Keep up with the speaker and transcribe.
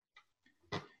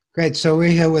Great. So we're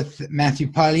here with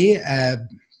Mathew Polly.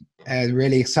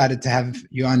 Really excited to have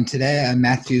you on today.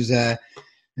 Matthew's an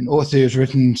author who's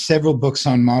written several books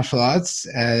on martial arts.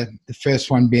 The first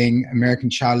one being American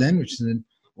Shaolin, which is an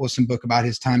awesome book about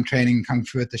his time training Kung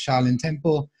Fu at the Shaolin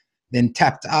Temple. Then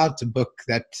Tapped Out, a book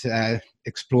that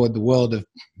explored the world of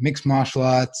mixed martial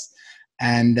arts.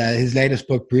 And his latest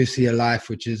book, Bruce Lee: A Life,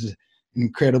 which is an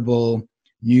incredible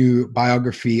new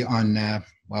biography on,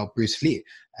 Bruce Lee.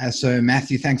 So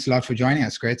Mathew, thanks a lot for joining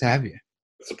us. Great to have you.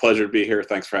 It's a pleasure to be here.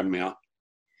 Thanks for having me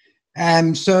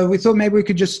on. So we thought maybe we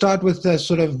could just start with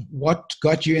sort of what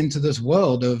got you into this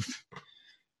world of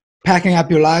packing up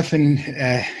your life and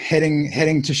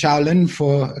heading to Shaolin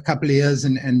for a couple of years,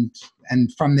 and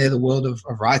from there the world of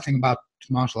writing about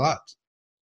martial arts.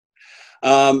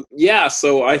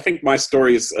 So I think my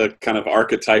story is a kind of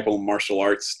archetypal martial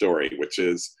arts story, which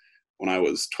is when I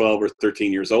was 12 or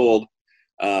 13 years old,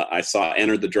 I saw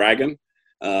Enter the Dragon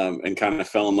and kind of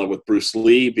fell in love with Bruce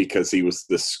Lee because he was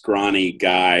this scrawny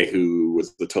guy who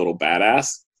was the total badass.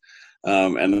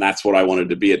 And that's what I wanted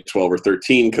to be at 12 or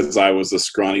 13 because I was a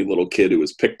scrawny little kid who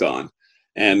was picked on.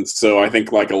 And so I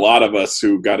think like a lot of us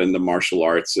who got into martial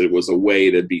arts, it was a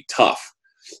way to be tough.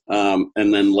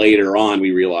 And then later on,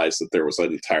 we realized that there was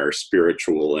an entire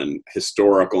spiritual and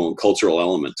historical and cultural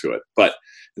element to it. But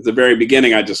at the very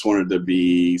beginning, I just wanted to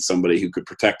be somebody who could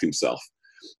protect himself.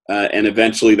 And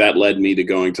eventually that led me to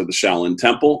going to the Shaolin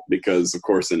Temple because, of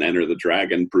course, in Enter the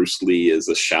Dragon, Bruce Lee is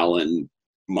a Shaolin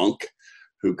monk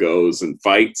who goes and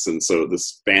fights. And so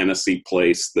this fantasy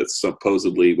place that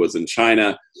supposedly was in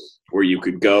China where you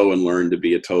could go and learn to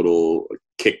be a total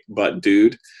kick-butt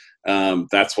dude,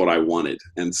 that's what I wanted.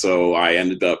 And so I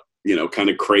ended up, kind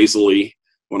of crazily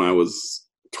when I was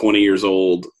 20 years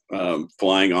old,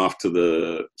 flying off to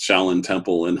the Shaolin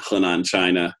Temple in Henan,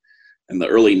 China, in the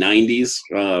early 90s,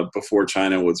 before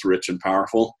China was rich and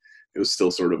powerful. It was still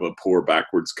sort of a poor,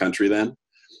 backwards country then,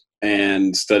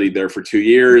 and studied there for 2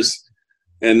 years.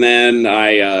 And then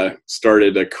I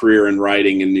started a career in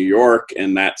writing in New York,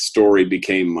 and that story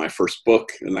became my first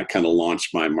book, and that kind of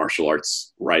launched my martial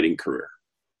arts writing career.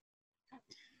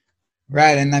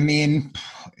 Right, and I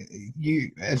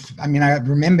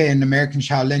remember in American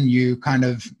Shaolin, you kind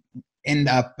of end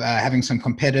up having some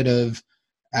competitive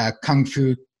Kung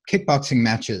Fu kickboxing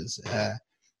matches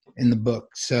in the book.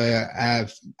 So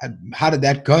how did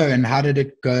that go, and how did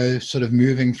it go sort of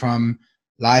moving from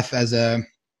life as a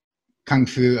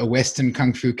Western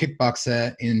Kung Fu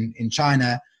kickboxer in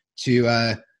China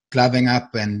to gloving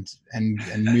up and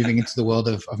moving into the world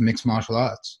of mixed martial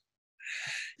arts?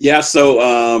 Yeah, so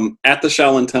at the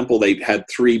Shaolin Temple, they had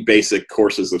 3 basic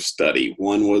courses of study.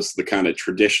 One was the kind of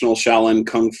traditional Shaolin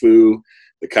Kung Fu,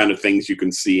 the kind of things you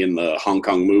can see in the Hong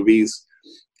Kong movies.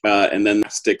 And then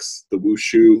sticks the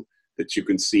wushu that you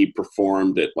can see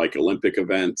performed at like Olympic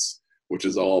events, which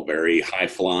is all very high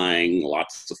flying,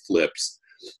 lots of flips.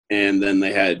 And then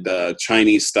they had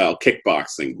Chinese style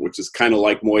kickboxing, which is kind of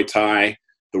like Muay Thai.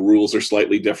 The rules are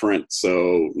slightly different.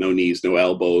 So no knees, no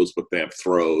elbows, but they have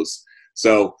throws.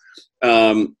 So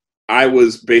I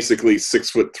was basically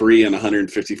 6'3" and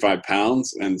 155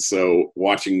 pounds. And so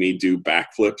watching me do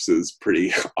backflips is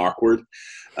pretty awkward.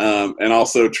 And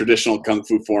also traditional Kung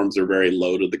Fu forms are very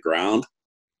low to the ground.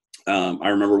 I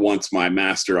remember once my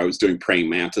master, I was doing praying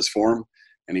mantis form,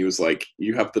 and he was like,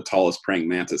 "You have the tallest praying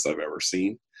mantis I've ever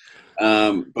seen."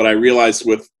 But I realized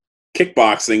with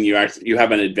kickboxing, you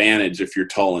have an advantage if you're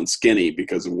tall and skinny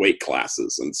because of weight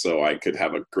classes. And so I could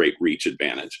have a great reach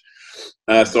advantage.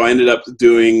 So I ended up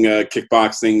doing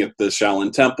kickboxing at the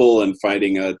Shaolin Temple and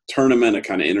fighting a tournament, a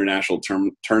kind of international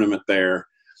tournament there.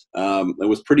 It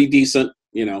was pretty decent.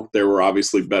 There were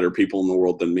obviously better people in the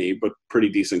world than me, but pretty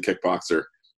decent kickboxer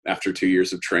after 2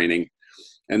 years of training.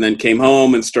 And then came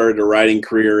home and started a writing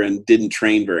career and didn't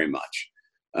train very much.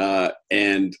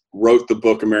 And wrote the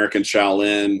book American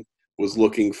Shaolin, was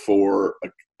looking for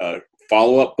a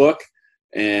follow-up book.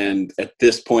 And at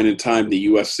this point in time, the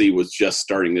UFC was just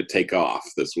starting to take off.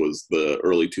 This was the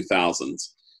early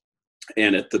 2000s.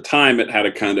 And at the time, it had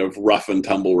a kind of rough and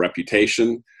tumble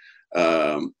reputation.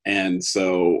 And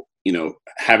so,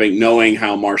 knowing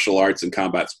how martial arts and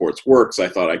combat sports works, I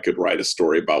thought I could write a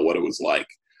story about what it was like.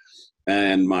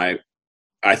 And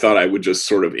I thought I would just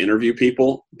sort of interview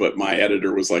people, but my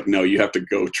editor was like, "No, you have to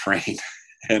go train."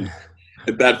 And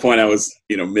at that point I was,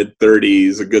 mid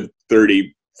 30s, a good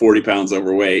 30, 40 pounds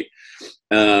overweight.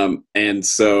 And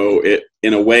so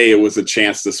in a way, it was a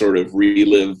chance to sort of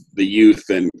relive the youth.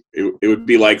 And it would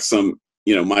be like some,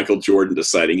 Michael Jordan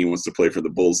deciding he wants to play for the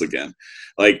Bulls again.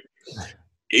 Like,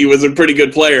 he was a pretty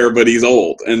good player, but he's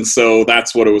old. And so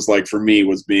that's what it was like for me,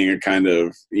 was being a kind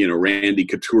of, Randy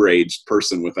Couture aged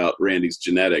person without Randy's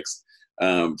genetics,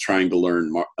 trying to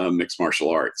learn mixed martial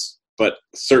arts. But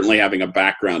certainly having a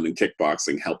background in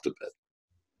kickboxing helped a bit.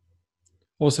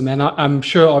 Awesome, man. I'm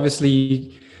sure,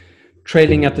 obviously,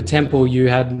 training at the temple, you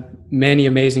had many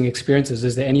amazing experiences.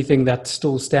 Is there anything that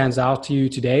still stands out to you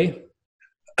today?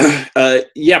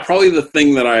 Yeah, probably the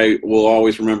thing that I will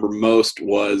always remember most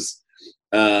was,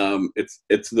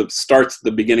 starts at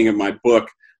the beginning of my book,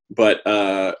 but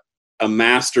a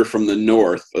master from the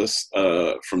north,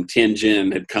 from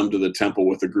Tianjin, had come to the temple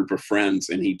with a group of friends,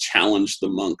 and he challenged the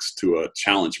monks to a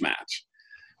challenge match.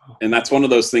 And that's one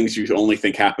of those things you only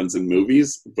think happens in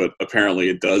movies, but apparently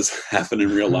it does happen in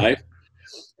real life.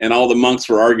 And all the monks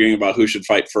were arguing about who should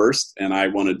fight first, and I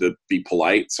wanted to be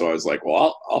polite, so I was like,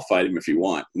 well, I'll fight him if you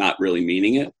want, not really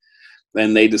meaning it.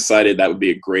 Then they decided that would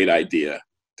be a great idea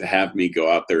to have me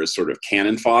go out there as sort of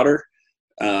cannon fodder,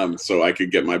 so I could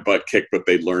get my butt kicked, but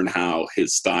they'd learn how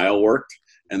his style worked,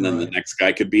 and then the next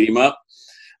guy could beat him up.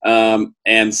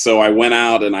 And so I went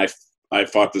out and I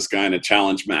fought this guy in a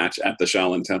challenge match at the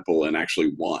Shaolin Temple and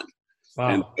actually won.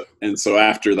 Wow. And so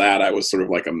after that, I was sort of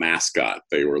like a mascot.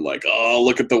 They were like, oh,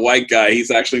 look at the white guy.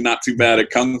 He's actually not too bad at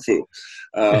Kung Fu.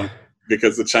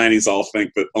 Because the Chinese all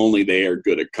think that only they are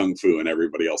good at Kung Fu and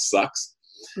everybody else sucks.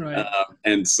 Right.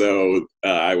 And so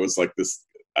I was like this,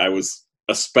 I was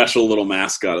a special little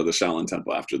mascot of the Shaolin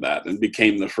Temple after that, and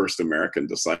became the first American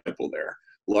disciple there,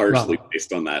 largely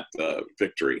based on that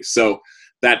victory. So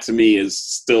that to me is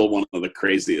still one of the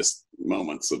craziest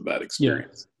moments of that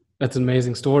experience. Yeah, that's an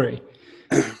amazing story.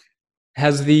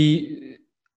 Has the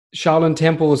Shaolin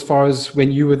Temple, as far as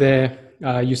when you were there,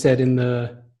 you said in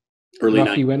the early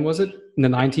roughly 90s. When was it? In the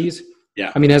 90s?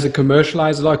 Yeah. I mean, has it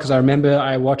commercialized a lot? Because I remember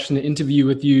I watched an interview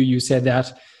with you. You said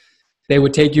that they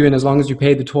would take you in as long as you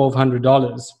paid the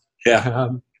 $1,200. Yeah.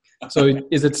 So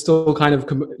is it still kind of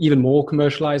even more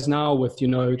commercialized now with,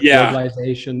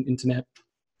 globalization, internet?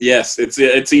 Yes,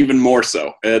 it's even more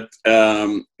so.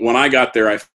 When I got there,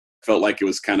 I felt like it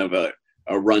was kind of a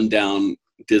rundown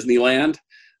Disneyland,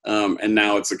 and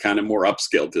now it's a kind of more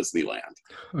upscale Disneyland.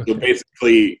 Okay. So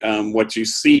basically, what you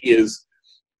see is,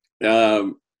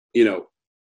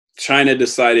 China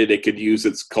decided it could use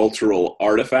its cultural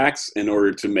artifacts in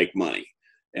order to make money.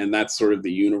 And that's sort of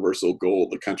the universal goal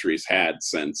the country's had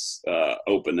since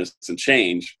openness and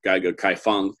change, 改革开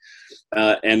放.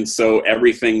 And so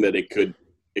everything that it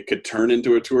could turn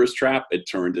into a tourist trap, it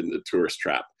turned into a tourist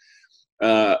trap.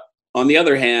 On the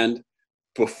other hand,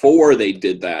 before they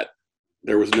did that,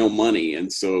 there was no money,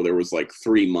 and so there was like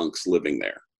 3 monks living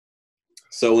there.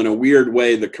 So in a weird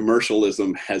way, the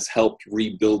commercialism has helped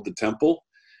rebuild the temple,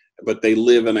 but they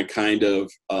live in a kind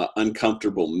of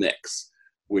uncomfortable mix,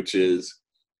 which is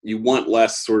you want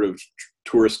less sort of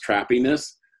tourist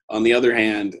trappiness. On the other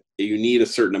hand, you need a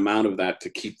certain amount of that to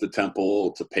keep the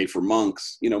temple, to pay for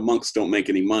monks. Monks don't make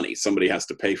any money. Somebody has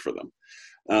to pay for them.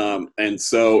 And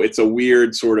so it's a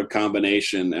weird sort of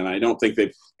combination, and I don't think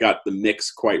they've got the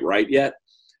mix quite right yet.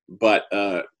 But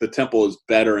the temple is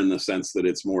better in the sense that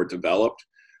it's more developed.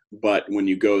 But when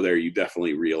you go there, you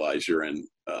definitely realize you're in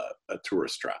a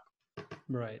tourist trap.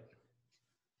 Right.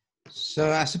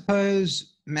 So I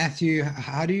suppose, Matthew,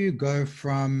 how do you go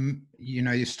from,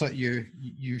 you're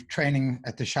training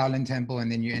at the Shaolin Temple, and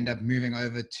then you end up moving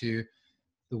over to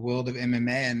the world of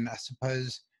MMA? And I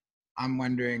suppose I'm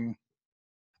wondering,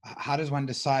 how does one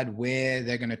decide where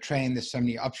they're going to train? There's so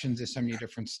many options. There's so many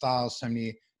different styles, so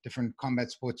many different combat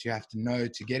sports you have to know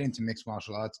to get into mixed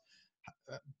martial arts.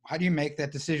 How do you make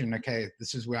that decision? Okay,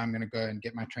 this is where I'm going to go and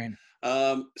get my training.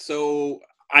 So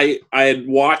I had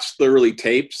watched the early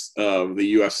tapes of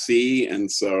the UFC, and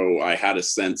so I had a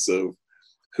sense of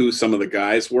who some of the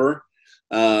guys were,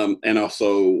 and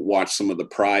also watched some of the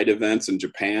Pride events in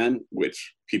Japan,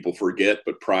 which people forget,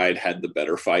 but Pride had the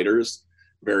better fighters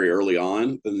very early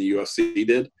on than the UFC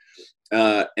did.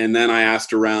 And then I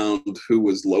asked around who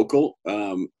was local,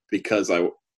 because I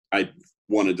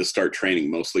wanted to start training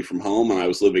mostly from home, and I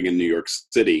was living in New York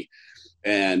City,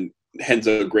 and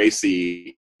Renzo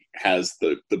Gracie has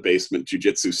the basement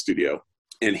jiu-jitsu studio,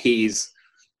 and he's,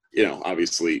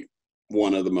 obviously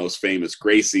one of the most famous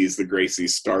Gracies. The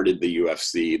Gracies started the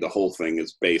UFC. The whole thing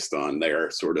is based on their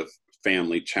sort of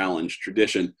family challenge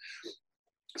tradition.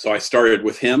 So I started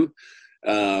with him.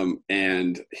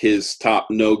 And his top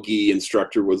no-gi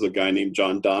instructor was a guy named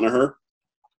John Donaher.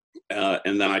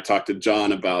 And then I talked to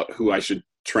John about who I should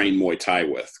train Muay Thai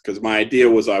with, because my idea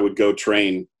was I would go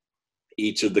train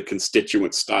each of the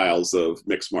constituent styles of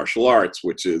mixed martial arts,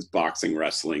 which is boxing,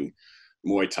 wrestling,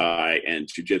 Muay Thai, and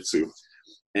jiu-jitsu.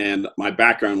 And my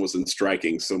background was in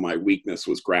striking, so my weakness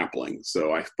was grappling.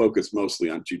 So I focused mostly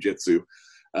on jiu-jitsu.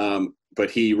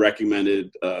 But he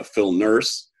recommended Phil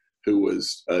Nurse, who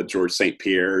was George St.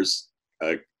 Pierre's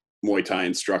Muay Thai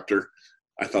instructor.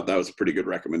 I thought that was a pretty good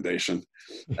recommendation.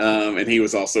 And he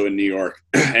was also in New York.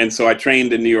 And so I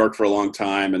trained in New York for a long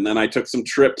time. And then I took some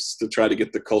trips to try to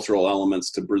get the cultural elements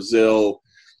to Brazil,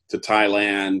 to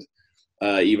Thailand,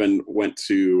 even went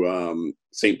to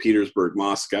St. Petersburg,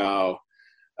 Moscow,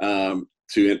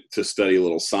 to study a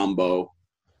little Sambo.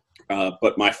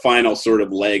 But my final sort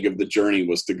of leg of the journey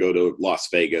was to go to Las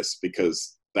Vegas,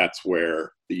 because that's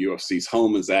where the UFC's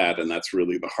home is at. And that's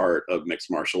really the heart of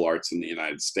mixed martial arts in the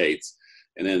United States.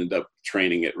 And ended up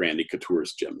training at Randy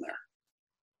Couture's gym there.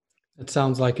 It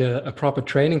sounds like a proper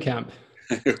training camp.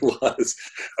 It was.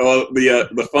 Well,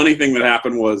 the funny thing that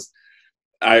happened was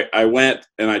I went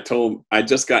and I told, I'd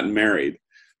just gotten married.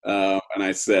 And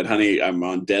I said, honey, I'm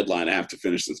on deadline. I have to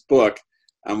finish this book.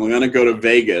 I'm going to go to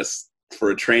Vegas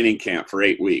for a training camp for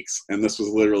 8 weeks. And this was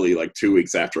literally like 2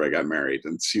 weeks after I got married.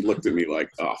 And she looked at me like,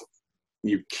 oh,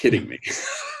 you kidding me?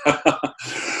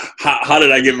 How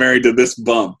did I get married to this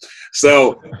bum?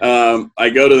 So I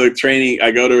go to the training.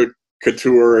 I go to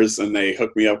Couture's, and they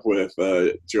hook me up with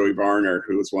Joey Varner,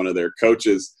 who was one of their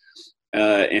coaches.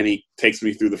 And he takes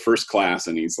me through the first class,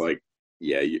 and he's like,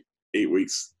 yeah, 8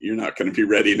 weeks, you're not going to be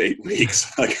ready in 8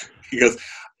 weeks. Like, he goes,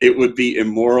 it would be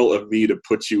immoral of me to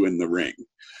put you in the ring.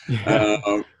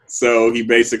 So he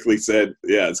basically said,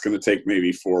 yeah, it's going to take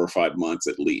maybe 4 or 5 months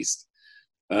at least.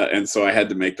 And so I had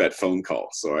to make that phone call.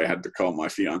 So I had to call my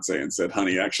fiance and said,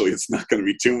 honey, actually, it's not going to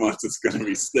be 2 months. It's going to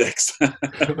be 6. And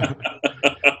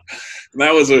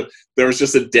there was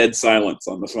just a dead silence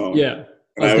on the phone. Yeah.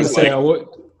 I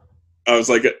was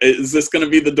like, is this going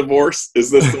to be the divorce? Is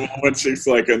this the one when she's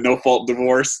like a no-fault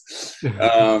divorce?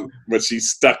 But she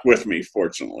stuck with me,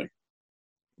 fortunately.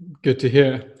 Good to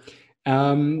hear.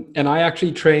 And I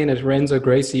actually train at Renzo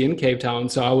Gracie in Cape Town.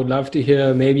 So I would love to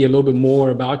hear maybe a little bit more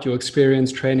about your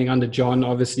experience training under John.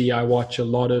 Obviously, I watch a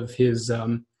lot of his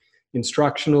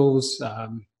instructionals.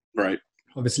 Right.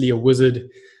 Obviously, a wizard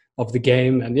of the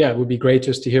game. And yeah, it would be great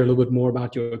just to hear a little bit more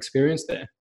about your experience there.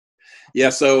 Yeah,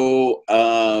 so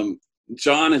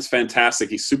John is fantastic.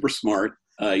 He's super smart.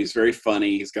 He's very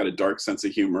funny. He's got a dark sense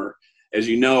of humor. As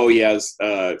you know, he has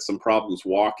some problems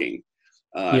walking,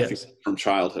 I think from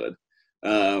childhood.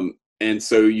 And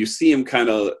so you see him kind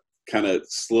of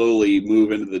slowly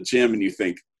move into the gym, and you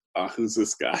think, oh, who's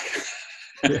this guy?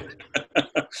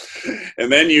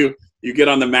 And then you get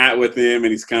on the mat with him,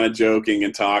 and he's kind of joking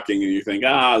and talking, and you think,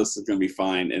 this is going to be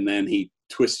fine. And then he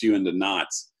twists you into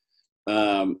knots.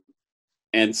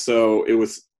 And so it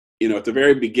was, at the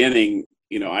very beginning,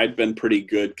 I'd been pretty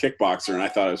good kickboxer, and I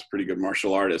thought I was a pretty good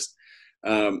martial artist.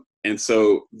 And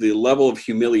so the level of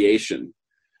humiliation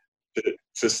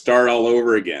to start all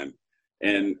over again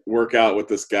and work out with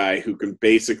this guy who can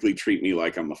basically treat me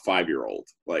like I'm a 5-year-old.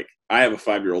 Like, I have a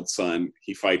 5-year-old son.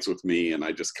 He fights with me, and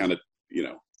I just kind of, you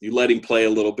let him play a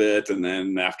little bit, and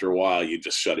then after a while you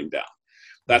just shut him down.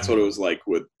 That's what it was like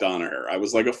with Danaher. I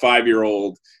was like a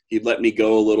 5-year-old. He'd let me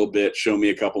go a little bit, show me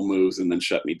a couple moves, and then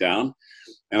shut me down.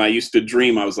 And I used to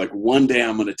dream, I was like, one day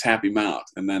I'm going to tap him out.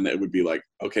 And then it would be like,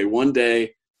 okay, one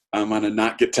day I'm going to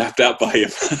not get tapped out by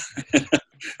him.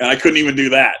 And I couldn't even do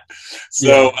that.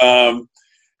 So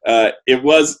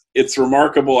it's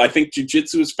remarkable. I think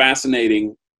jiu-jitsu is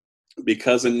fascinating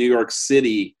because in New York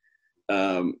City,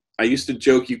 I used to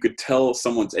joke you could tell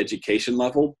someone's education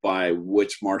level by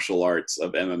which martial arts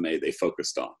of MMA they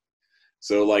focused on.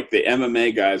 So like the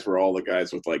MMA guys were all the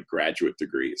guys with like graduate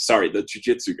degrees. Sorry, the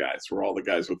jiu-jitsu guys were all the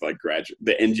guys with like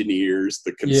the engineers,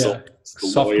 the consultants, the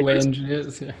software lawyers,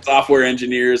 engineers. software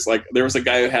engineers. Like there was a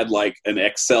guy who had like an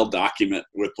Excel document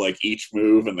with like each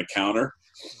move and the counter.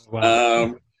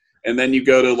 Wow. And then you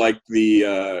go to like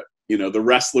the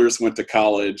wrestlers went to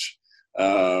college.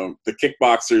 The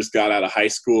kickboxers got out of high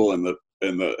school, and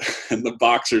the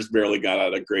boxers barely got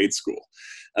out of grade school.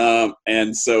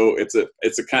 And so it's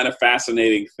a kind of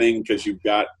fascinating thing because you've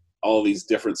got all these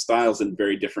different styles and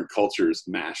very different cultures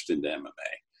mashed into MMA.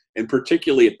 And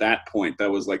particularly at that point, that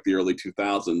was like the early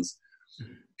 2000s,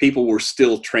 people were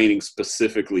still training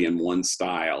specifically in one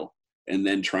style and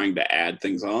then trying to add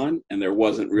things on. And there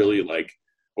wasn't really like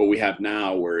what we have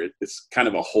now where it's kind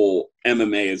of a whole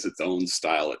MMA is its own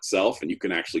style itself. And you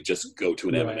can actually just go to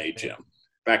an MMA gym.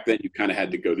 Back then, you kind of had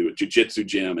to go to a jiu-jitsu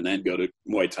gym and then go to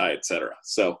Muay Thai, etc.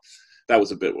 So that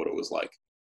was a bit what it was like.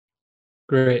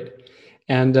 Great.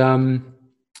 And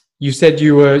you said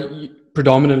you were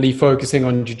predominantly focusing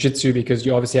on jiu-jitsu because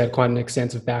you obviously had quite an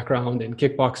extensive background in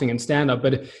kickboxing and stand-up.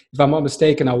 But if I'm not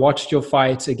mistaken, I watched your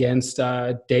fight against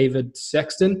David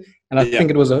Sexton, and I think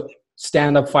it was a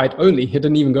stand-up fight only. He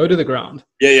didn't even go to the ground.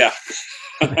 Yeah.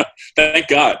 Thank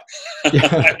God.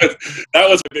 Yeah. That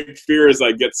was a big fear, is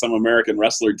I get some American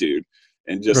wrestler dude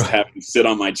and just have him sit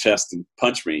on my chest and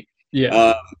punch me.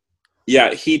 Yeah.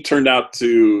 He turned out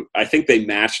to, I think they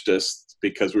matched us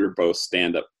because we were both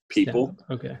stand-up people.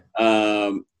 Okay.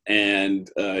 And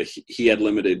he had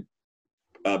limited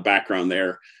background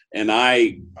there. And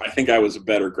I think I was a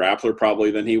better grappler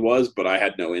probably than he was, but I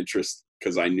had no interest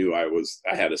because I knew I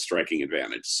had a striking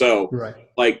advantage. So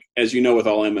like, as you know, with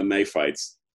all MMA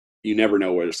fights, you never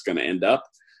know where it's going to end up.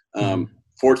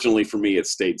 Fortunately for me, it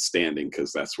stayed standing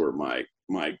because that's where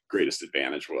my greatest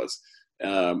advantage was.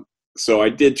 So I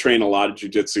did train a lot of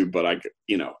jiu-jitsu, but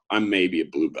I'm maybe a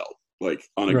blue belt, like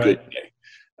on a good day.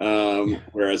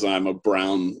 Whereas I'm a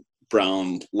brown,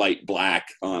 light black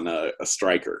on a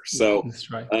striker. So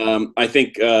I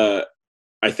think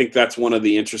that's one of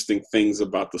the interesting things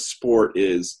about the sport,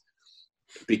 is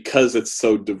because it's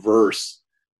so diverse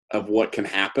of what can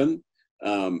happen.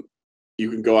 You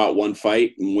can go out one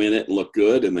fight and win it and look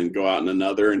good, and then go out in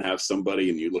another and have somebody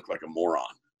and you look like a moron.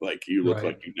 Like you look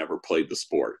like you never played the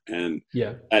sport. And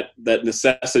that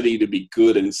necessity to be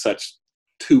good in such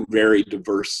two very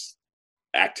diverse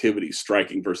activities,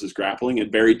 striking versus grappling,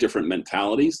 and very different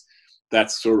mentalities.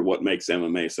 That's sort of what makes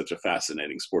MMA such a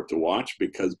fascinating sport to watch,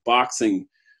 because boxing,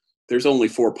 there's only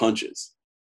 4 punches.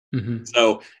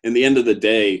 So in the end of the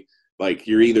day, like,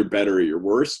 you're either better or you're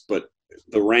worse, but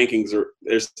the rankings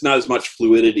there's not as much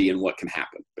fluidity in what can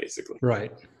happen, basically.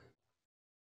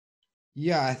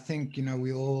 Yeah, I think,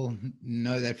 we all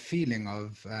know that feeling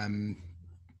of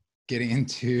getting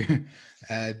into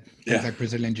things like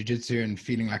Brazilian Jiu-Jitsu and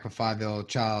feeling like a 5-year-old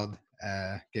child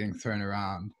getting thrown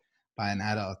around by an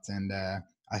adult. And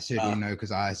I certainly know,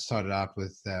 because I started out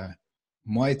with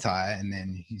Muay Thai, and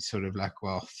then he's sort of like,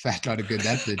 well, fat lot of good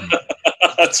that did me.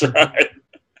 That's right.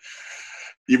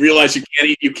 You realize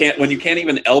you can't when you can't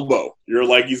even elbow. You're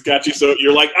like, he's got you, so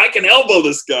you're like, I can elbow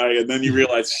this guy, and then you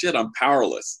realize, shit, I'm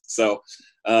powerless. So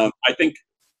I think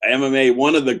MMA,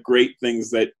 one of the great things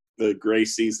that the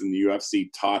Gracies and the UFC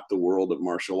taught the world of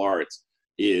martial arts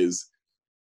is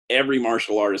every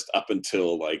martial artist up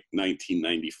until like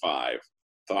 1995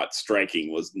 thought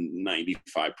striking was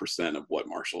 95% of what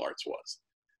martial arts was.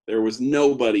 There was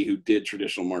nobody who did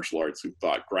traditional martial arts who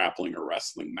thought grappling or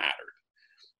wrestling mattered.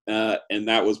 And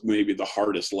that was maybe the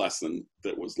hardest lesson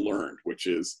that was learned, which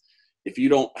is, if you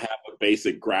don't have a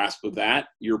basic grasp of that,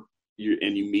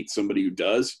 and you meet somebody who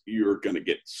does, you're going to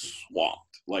get swamped.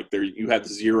 Like, you have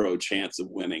zero chance of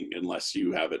winning unless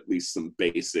you have at least some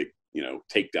basic,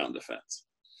 takedown defense.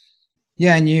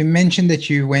 Yeah, and you mentioned that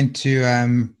you went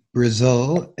to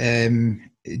Brazil.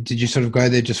 Did you sort of go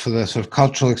there just for the sort of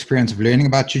cultural experience of learning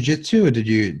about jiu-jitsu, or did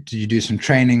you do some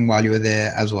training while you were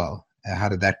there as well? How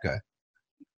did that go?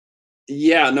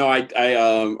 Yeah, no, I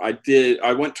did.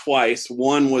 I went twice.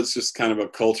 One was just kind of a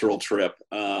cultural trip,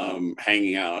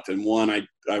 hanging out, and one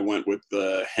I went with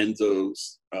the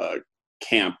Renzo's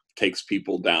camp, takes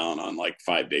people down on like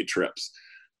 5-day trips,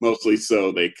 mostly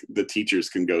so the teachers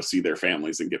can go see their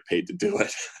families and get paid to do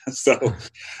it. So,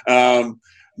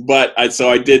 but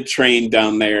I did train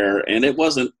down there, and it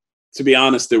wasn't, to be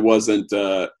honest, it wasn't.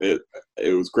 It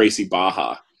was Gracie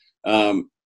Baja.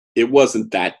 It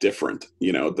wasn't that different,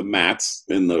 the mats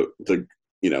and the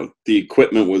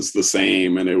equipment was the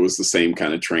same, and it was the same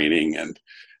kind of training. And,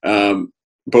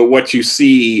 but what you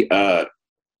see,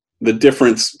 the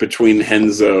difference between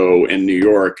Renzo and New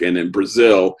York and in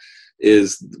Brazil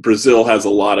is Brazil has a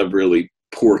lot of really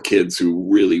poor kids who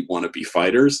really want to be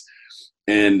fighters.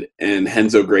 And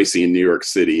Renzo Gracie in New York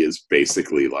City is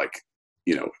basically like,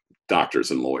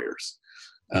 doctors and lawyers.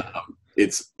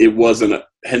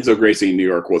 Renzo Gracie in New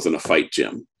York wasn't a fight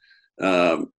gym,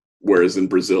 whereas in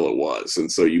Brazil it was.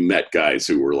 And so you met guys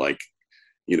who were like,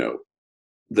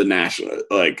 the national,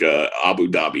 like Abu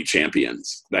Dhabi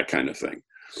champions, that kind of thing.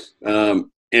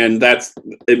 And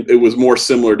it was more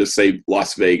similar to, say,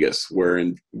 Las Vegas, where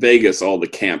in Vegas all the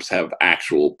camps have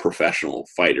actual professional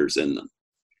fighters in them.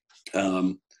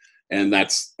 And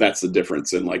that's the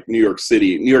difference. In like New York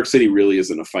City really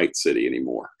isn't a fight city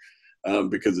anymore.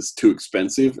 Because it's too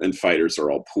expensive and fighters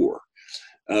are all poor.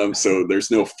 So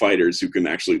there's no fighters who can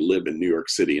actually live in New York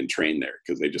City and train there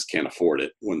because they just can't afford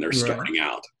it when they're starting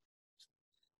out.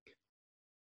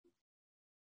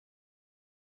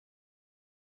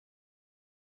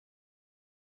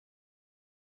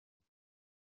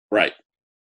 Right.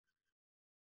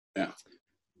 Yeah.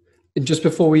 Just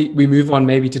before we move on,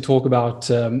 maybe to talk about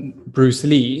Bruce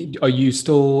Lee, are you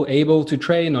still able to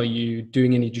train? Are you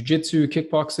doing any jiu-jitsu,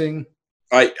 kickboxing?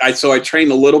 So I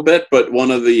trained a little bit, but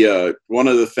one of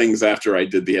the things after I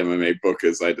did the MMA book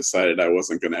is I decided I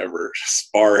wasn't going to ever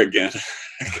spar again.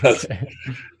 Because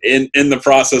in the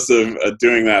process of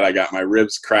doing that, I got my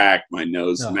ribs cracked, my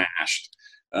nose mashed,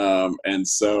 and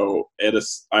so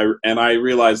I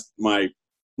realized my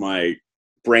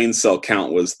brain cell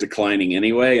count was declining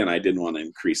anyway, and I didn't want to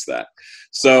increase that.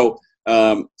 So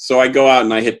I go out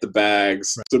and I hit the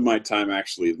bags. Most of my time,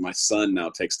 actually, my son now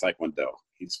takes Taekwondo.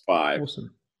 He's 5.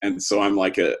 Awesome. And so I'm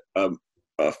like I'm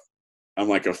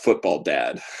like a football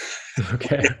dad.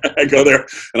 Okay. I go there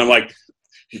and I'm like,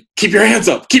 keep your hands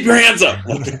up, keep your hands up.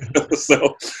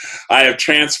 So I have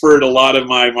transferred a lot of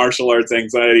my martial arts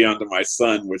anxiety onto my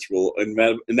son, which will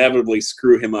inevitably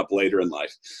screw him up later in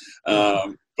life.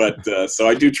 So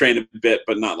I do train a bit,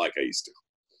 but not like I used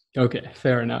to. Okay,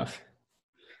 fair enough.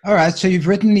 All right, so you've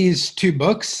written these 2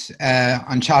 books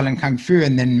on Shaolin Kung Fu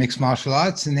and then mixed martial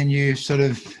arts, and then you sort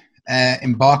of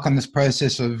embark on this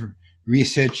process of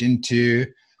research into,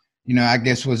 I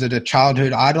guess, was it a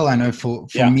childhood idol? I know for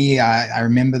me, I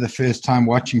remember the first time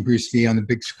watching Bruce Lee on the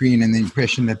big screen and the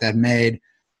impression that made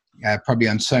probably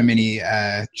on so many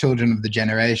children of the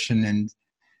generation and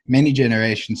many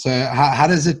generations. So how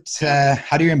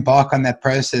do you embark on that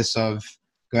process of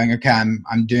going, okay,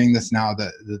 I'm doing this now,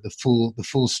 the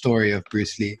full story of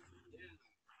Bruce Lee?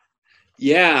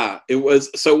 Yeah, it was.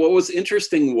 So what was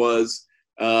interesting was,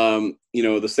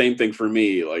 the same thing for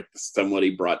me. Like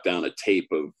somebody brought down a tape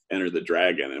of Enter the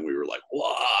Dragon, and we were like,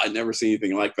 "Wow, I'd never seen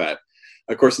anything like that."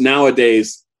 Of course,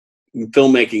 nowadays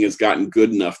filmmaking has gotten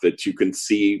good enough that you can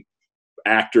see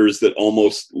actors that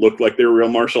almost look like they're real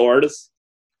martial artists.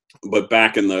 But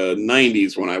back in the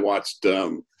 90s, when I watched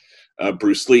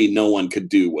Bruce Lee, no one could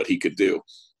do what he could do.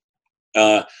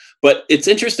 But it's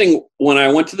interesting, when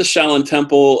I went to the Shaolin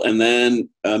Temple and then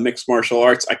mixed martial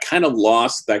arts, I kind of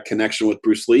lost that connection with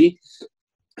Bruce Lee.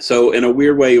 So in a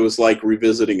weird way, it was like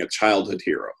revisiting a childhood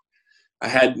hero. I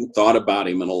hadn't thought about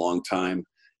him in a long time.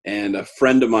 And a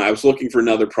friend of mine, I was looking for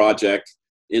another project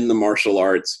in the martial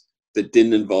arts that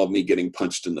didn't involve me getting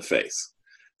punched in the face.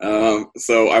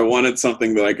 So I wanted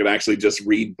something that I could actually just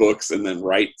read books and then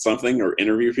write something or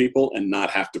interview people and not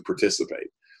have to participate.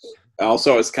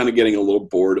 Also, I was kind of getting a little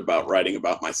bored about writing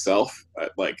about myself.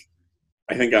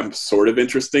 I think I'm sort of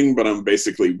interesting, but I'm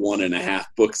basically 1.5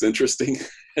 books interesting.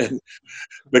 And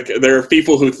there are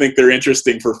people who think they're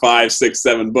interesting for 5, 6,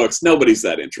 7 books. Nobody's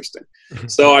that interesting.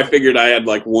 So I figured I had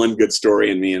like one good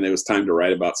story in me, and it was time to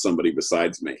write about somebody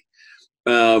besides me.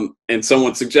 And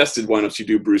someone suggested, why don't you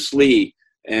do Bruce Lee?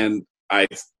 And I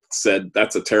said,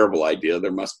 that's a terrible idea.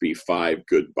 There must be 5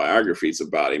 good biographies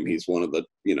about him. He's one of the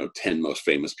 10 most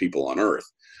famous people on earth.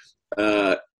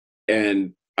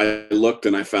 And I looked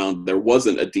and I found there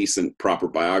wasn't a decent, proper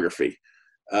biography.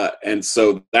 And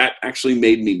so that actually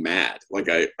made me mad. Like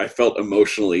I felt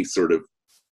emotionally sort of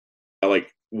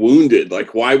wounded.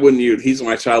 Like, why wouldn't you? He's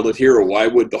my childhood hero. Why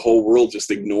would the whole world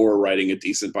just ignore writing a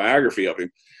decent biography of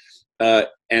him?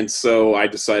 And so I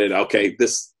decided, okay,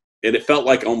 it felt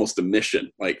like almost a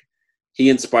mission. Like, he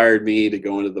inspired me to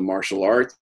go into the martial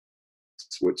arts,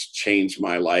 which changed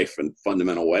my life in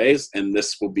fundamental ways. And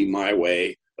this will be my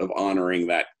way of honoring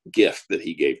that gift that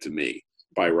he gave to me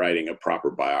by writing a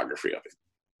proper biography of him.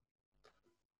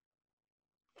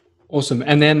 Awesome.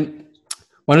 And then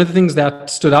one of the things that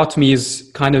stood out to me is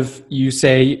kind of, you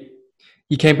say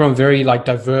he came from a very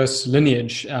diverse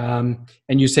lineage, and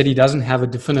you said he doesn't have a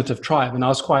definitive tribe. And I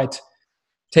was quite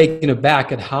taken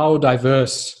aback at how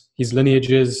diverse his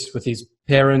lineage is, with his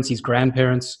parents, his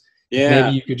grandparents. Yeah.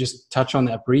 Maybe you could just touch on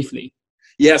that briefly.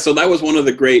 Yeah, so that was one of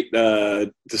the great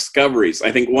discoveries.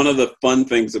 I think one of the fun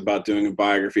things about doing a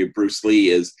biography of Bruce Lee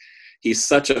is he's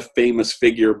such a famous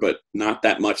figure, but not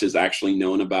that much is actually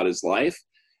known about his life.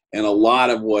 And a lot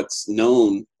of what's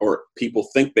known, or people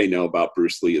think they know about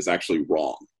Bruce Lee, is actually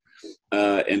wrong.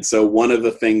 And so one of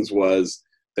the things was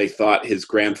they thought his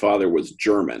grandfather was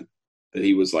German, that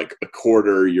he was like a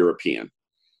quarter European.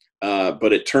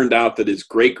 But it turned out that his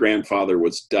great-grandfather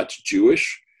was Dutch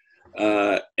Jewish,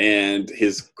 and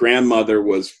his grandmother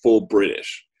was full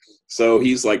British. So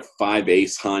he's like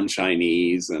 5/8 Han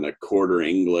Chinese and a quarter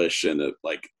English and a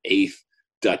 1/8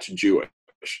 Dutch Jewish.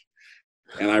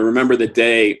 And I remember the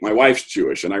day, my wife's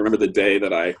Jewish, and I remember the day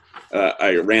that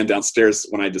I ran downstairs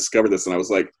when I discovered this, and I was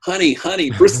like,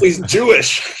 honey, Bruce Lee's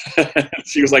Jewish.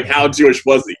 She was like, how Jewish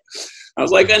was he? I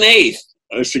was like, 1/8.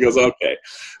 And she goes, okay.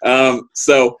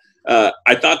 So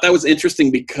I thought that was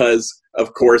interesting because,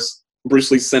 of course,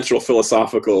 Bruce Lee's central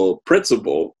philosophical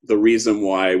principle, the reason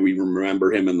why we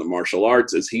remember him in the martial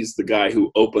arts, is he's the guy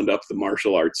who opened up the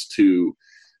martial arts to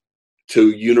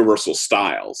universal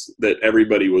styles, that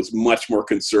everybody was much more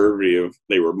conservative.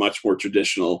 They were much more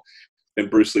traditional. And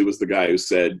Bruce Lee was the guy who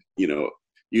said,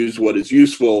 use what is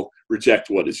useful, reject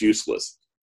what is useless.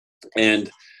 And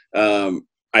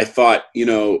I thought,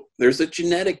 there's a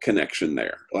genetic connection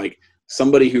there. Like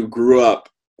somebody who grew up,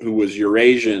 who was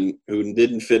Eurasian, who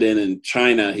didn't fit in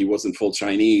China, he wasn't full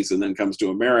Chinese, and then comes to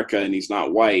America and he's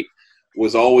not white,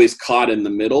 was always caught in the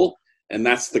middle. And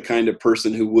that's the kind of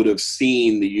person who would have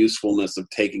seen the usefulness of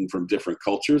taking from different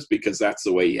cultures, because that's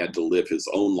the way he had to live his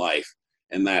own life.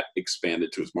 And that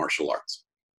expanded to his martial arts.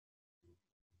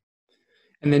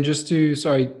 And then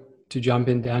sorry to jump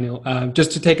in, Daniel,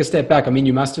 just to take a step back. I mean,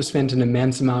 you must have spent an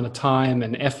immense amount of time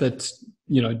and effort,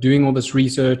 doing all this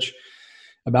research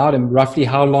about him. Roughly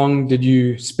how long did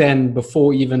you spend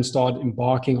before even start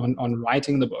embarking on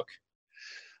writing the book?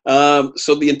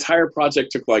 So the entire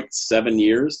project took like 7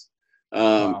 years.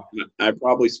 Wow. I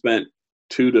probably spent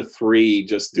 2 to 3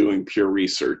 just doing pure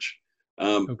research.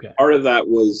 Okay. Part of that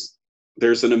was,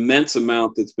 there's an immense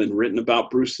amount that's been written about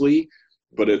Bruce Lee,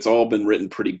 but it's all been written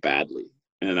pretty badly.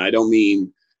 And I don't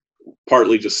mean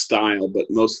partly just style, but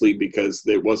mostly because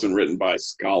it wasn't written by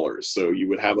scholars. So you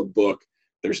would have a book,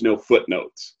 there's no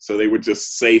footnotes. So they would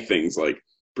just say things like,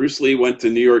 Bruce Lee went to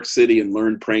New York City and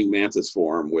learned praying mantis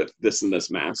form with this and this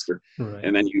master. Right.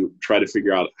 And then you try to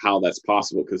figure out how that's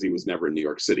possible, because he was never in New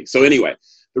York City. So anyway,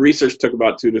 the research took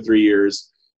about 2 to 3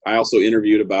 years. I also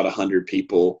interviewed about 100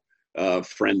 people,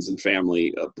 friends and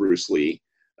family of Bruce Lee.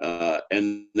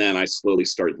 And then I slowly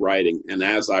started writing. And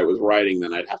as I was writing,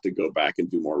 then I'd have to go back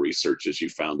and do more research, as you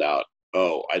found out,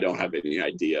 I don't have any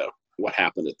idea what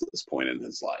happened at this point in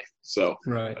his life. So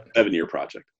right. A 7-year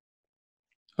project.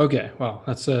 Okay. Wow.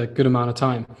 That's a good amount of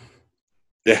time.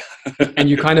 Yeah. and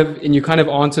you kind of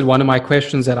answered one of my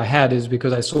questions that I had, is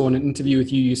because I saw in an interview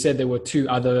with you, you said there were 2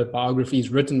 other biographies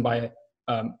written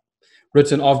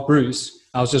of Bruce.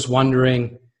 I was just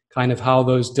wondering kind of how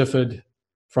those differed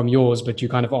from yours, but you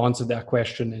kind of answered that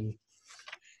question.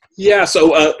 Yeah.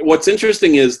 So what's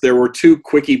interesting is there were 2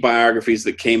 quickie biographies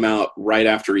that came out right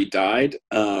after he died.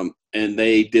 And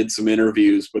they did some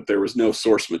interviews, but there was no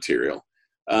source material.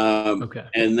 Okay.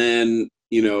 And then,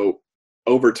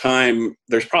 over time,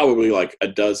 there's probably like a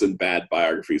dozen bad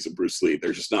biographies of Bruce Lee.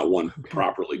 There's just not one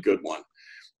properly good one.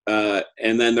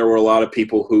 And then there were a lot of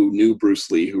people who knew Bruce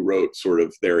Lee who wrote sort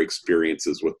of their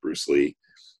experiences with Bruce Lee.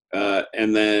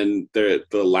 And then the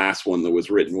last one that was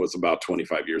written was about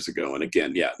 25 years ago. And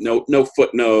again, no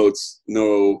footnotes,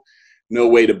 no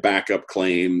way to back up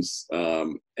claims,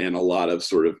 and a lot of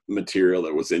sort of material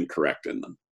that was incorrect in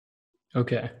them.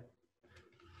 Okay.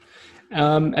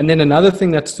 And then another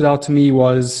thing that stood out to me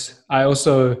was,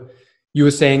 you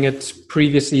were saying it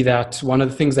previously, that one of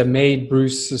the things that made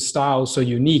Bruce's style so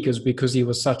unique is because he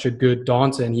was such a good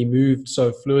dancer and he moved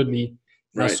so fluidly.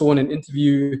 Right. I saw in an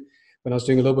interview when I was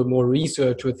doing a little bit more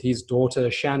research with his daughter,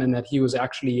 Shannon, that he was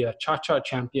actually a cha-cha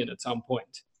champion at some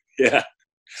point. Yeah.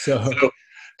 So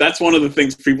that's one of the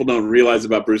things people don't realize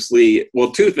about Bruce Lee.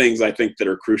 Well, 2 things I think that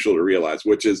are crucial to realize,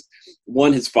 which is,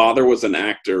 one, his father was an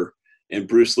actor, and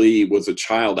Bruce Lee was a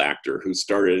child actor who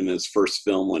started in his first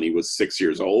film when he was 6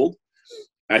 years old.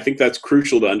 I think that's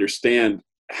crucial to understand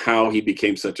how he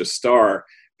became such a star,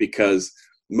 because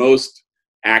most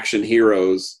action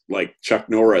heroes like Chuck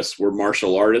Norris were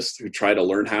martial artists who tried to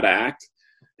learn how to act.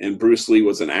 And Bruce Lee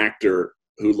was an actor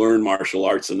who learned martial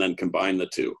arts and then combined the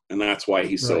 2. And that's why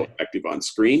he's so effective on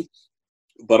screen.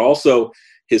 But also,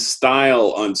 his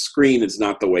style on screen is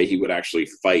not the way he would actually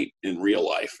fight in real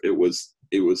life. It was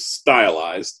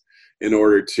stylized in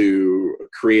order to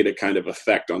create a kind of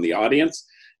effect on the audience.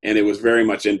 And it was very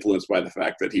much influenced by the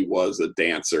fact that he was a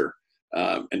dancer.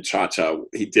 And cha-cha,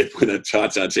 he did win a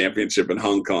cha-cha championship in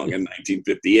Hong Kong in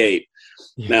 1958.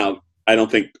 Yeah. Now, I don't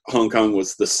think Hong Kong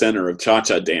was the center of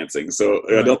cha-cha dancing, so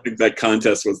I don't think that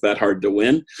contest was that hard to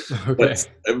win. Okay.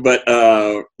 But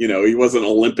he wasn't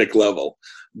Olympic level,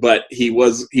 but he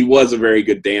was a very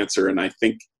good dancer. And I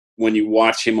think when you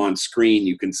watch him on screen,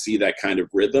 you can see that kind of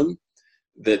rhythm.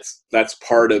 That's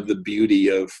part of the beauty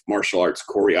of martial arts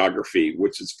choreography,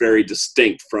 which is very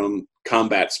distinct from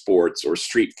combat sports or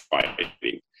street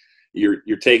fighting.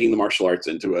 You're taking the martial arts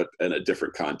into a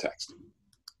different context.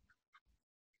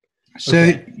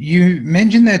 So you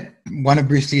mentioned that one of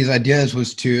Bruce Lee's ideas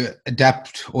was to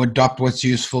adapt or adopt what's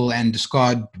useful and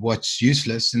discard what's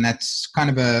useless, and that's kind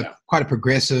of quite a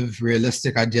progressive,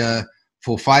 realistic idea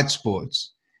for fight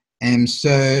sports. And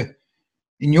so,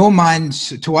 in your mind,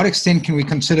 to what extent can we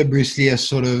consider Bruce Lee a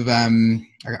sort of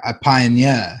a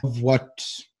pioneer of what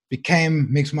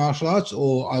became mixed martial arts,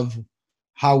 or of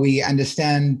how we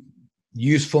understand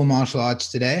useful martial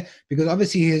arts today, because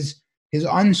obviously his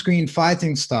on-screen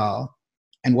fighting style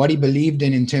and what he believed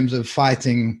in terms of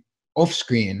fighting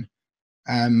off-screen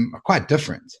are quite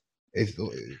different. Right?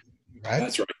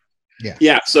 That's right. Yeah.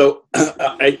 Yeah. So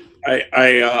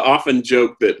I often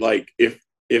joke that, like, if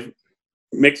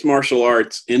mixed martial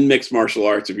arts,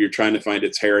 if you're trying to find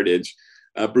its heritage,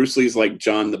 Bruce Lee's like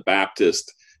John the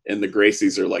Baptist, and the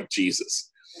Gracies are like Jesus,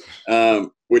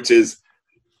 which is,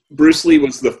 Bruce Lee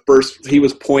was the first. He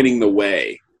was pointing the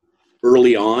way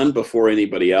early on before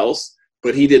anybody else,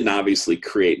 but he didn't obviously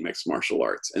create mixed martial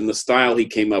arts. And the style he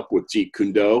came up with, Jeet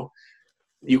Kune Do,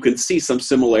 you can see some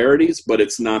similarities, but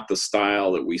it's not the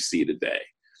style that we see today.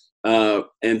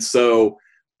 And so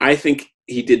I think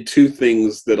he did two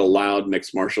things that allowed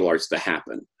mixed martial arts to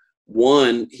happen.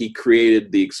 One, he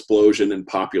created the explosion in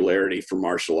popularity for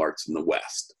martial arts in the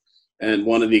West. And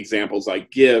one of the examples I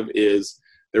give is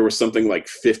there was something like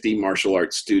 50 martial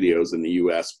arts studios in the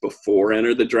US before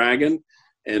Enter the Dragon.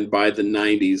 And by the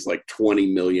 90s, like 20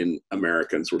 million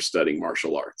Americans were studying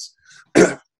martial arts.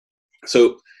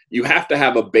 So you have to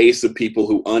have a base of people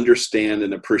who understand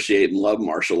and appreciate and love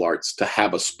martial arts to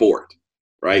have a sport,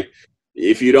 right?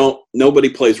 If you don't, nobody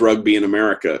plays rugby in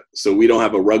America, so we don't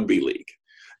have a rugby league.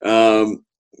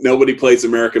 Nobody plays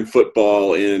American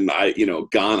football in,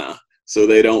 Ghana, so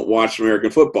they don't watch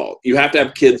American football. You have to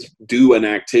have kids do an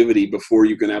activity before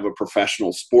you can have a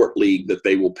professional sport league that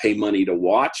they will pay money to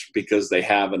watch because they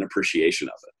have an appreciation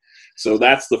of it. So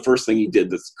that's the first thing he did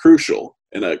that's crucial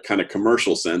in a kind of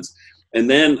commercial sense. And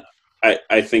then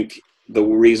I think the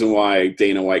reason why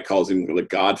Dana White calls him the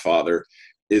godfather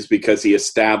is because he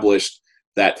established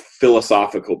that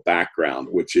philosophical background,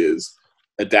 which is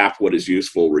adapt what is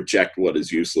useful, reject what is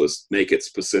useless, make it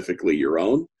specifically your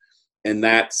own. And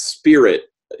that spirit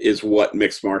is what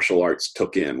mixed martial arts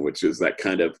took in, which is that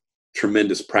kind of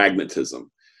tremendous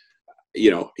pragmatism.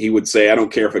 He would say, I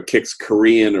don't care if it kicks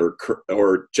Korean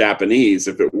or Japanese,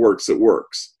 if it works,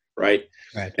 right?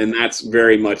 Right. And that's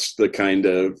very much the kind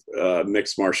of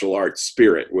mixed martial arts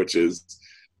spirit, which is,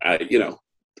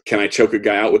 can I choke a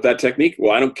guy out with that technique?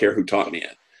 Well, I don't care who taught me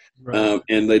it. Right.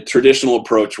 And the traditional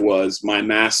approach was my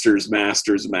master's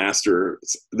master.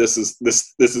 This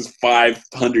is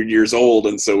 500 years old,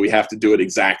 and so we have to do it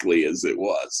exactly as it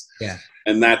was. Yeah.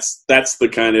 And that's the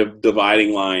kind of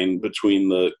dividing line between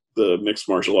the mixed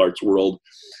martial arts world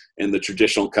and the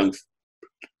traditional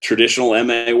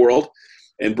MA world.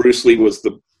 And Bruce Lee was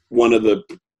one of the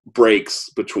breaks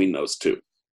between those two.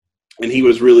 And he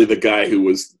was really the guy who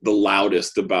was the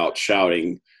loudest about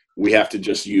shouting, we have to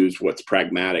just use what's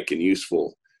pragmatic and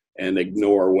useful and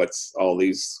ignore what's all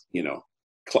these,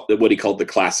 what he called the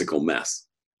classical mess.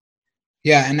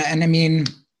 Yeah. And I mean,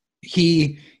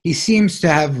 he seems to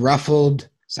have ruffled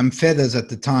some feathers at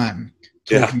the time,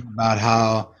 talking about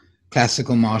how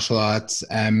classical martial arts,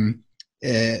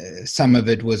 some of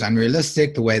it was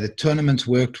unrealistic. The way the tournaments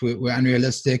worked were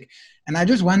unrealistic. And I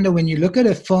just wonder, when you look at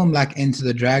a film like Enter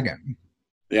the Dragon,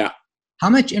 how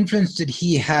much influence did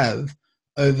he have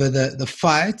over the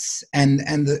fights and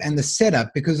the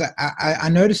setup? Because I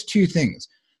noticed two things.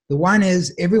 The one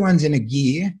is everyone's in a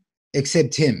gi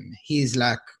except him. He's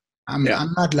like, I'm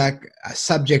not like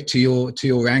subject to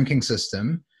your ranking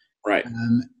system, right?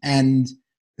 And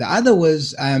the other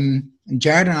was,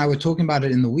 Jared and I were talking about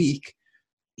it in the week.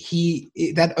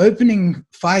 That opening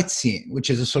fight scene,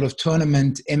 which is a sort of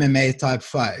tournament MMA type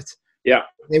fight. Yeah,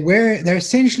 they're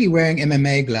essentially wearing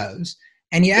MMA gloves,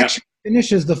 and he actually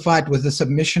finishes the fight with a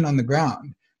submission on the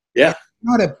ground. Yeah,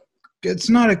 it's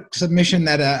not a submission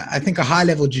that I think a high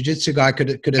level jiu-jitsu guy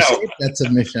could escape that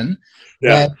submission.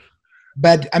 Yeah,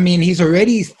 but I mean, he's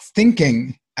already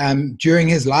thinking during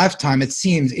his lifetime. It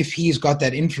seems, if he's got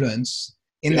that influence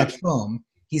in that film,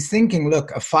 he's thinking,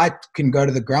 look, a fight can go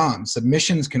to the ground,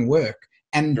 submissions can work.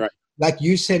 And like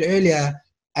you said earlier,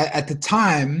 at the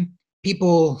time,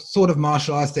 people thought of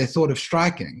martial arts, they thought of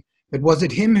striking. But was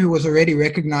it him who was already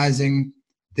recognizing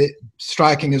that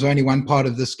striking is only one part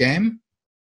of this game?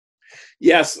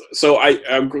 Yes. So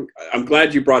I'm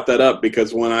glad you brought that up,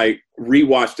 because when I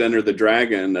rewatched Enter the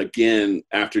Dragon again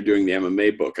after doing the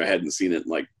MMA book, I hadn't seen it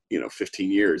in 15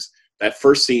 years. That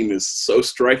first scene is so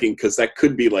striking because that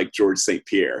could be like George St.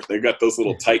 Pierre. They've got those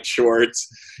little tight shorts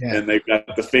and they've got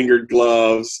the fingered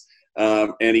gloves.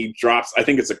 And he drops, I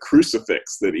think it's a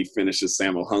crucifix that he finishes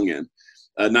Sammo Hung in.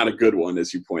 Not a good one,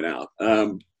 as you point out,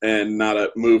 and not a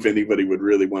move anybody would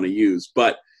really want to use.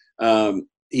 But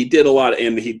he did a lot,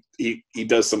 and he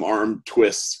does some arm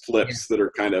twists, flips that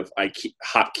are kind of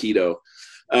hot keto.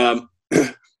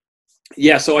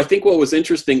 Yeah, so I think what was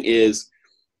interesting is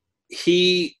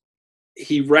he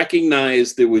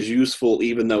recognized it was useful,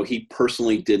 even though he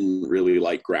personally didn't really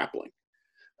like grappling.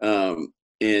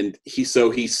 And he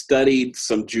studied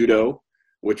some judo,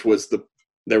 which was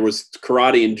there was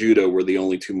karate and judo were the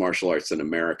only two martial arts in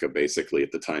America basically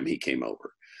at the time he came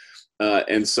over.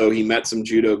 And so he met some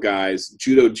judo guys.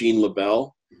 Judo Gene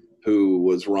LaBelle, who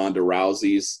was Ronda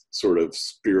Rousey's sort of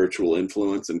spiritual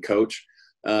influence and coach,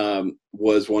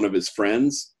 was one of his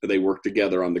friends. They worked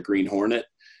together on the Green Hornet.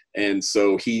 And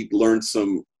so he learned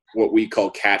some what we call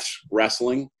catch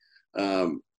wrestling,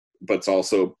 but it's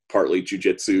also partly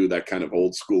jiu-jitsu, that kind of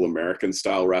old school American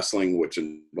style wrestling, which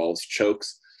involves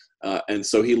chokes. And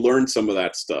so he learned some of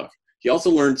that stuff. He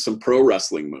also learned some pro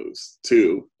wrestling moves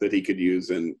too that he could use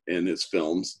in his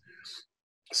films.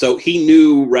 So he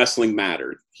knew wrestling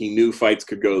mattered. He knew fights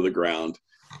could go to the ground.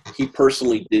 He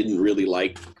personally didn't really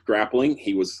like grappling.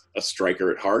 He was a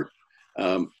striker at heart,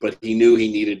 but he knew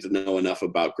he needed to know enough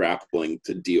about grappling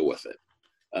to deal with it.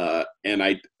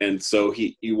 And so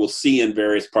you will see in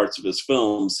various parts of his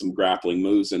films some grappling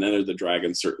moves, and Enter the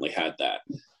Dragon certainly had that.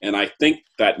 And I think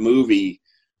that movie,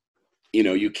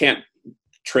 you can't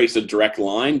trace a direct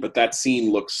line, but that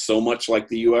scene looks so much like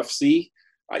the UFC.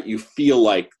 You feel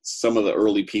like some of the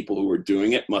early people who were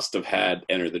doing it must have had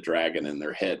Enter the Dragon in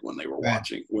their head when they were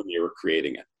watching, when they were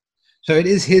creating it. So it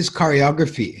is his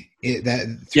choreography.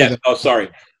 Sorry.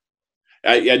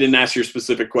 I didn't ask your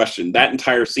specific question. That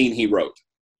entire scene he wrote.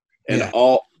 And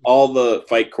all the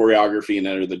fight choreography in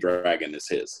Enter the Dragon is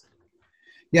his.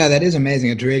 Yeah, that is amazing.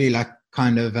 It's really like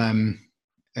kind of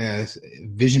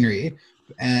visionary.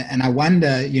 And I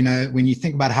wonder, when you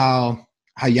think about how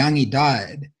young he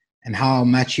died and how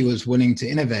much he was willing to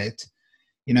innovate,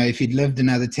 if he'd lived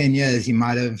another 10 years, he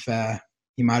might have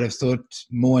thought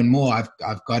more and more,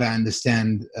 I've got to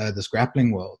understand this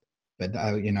grappling world. But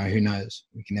who knows?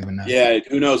 We can never know. Yeah,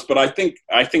 who knows? But I think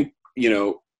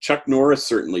Chuck Norris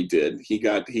certainly did.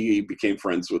 He became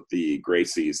friends with the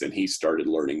Gracies, and he started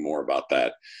learning more about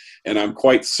that. And I'm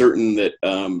quite certain that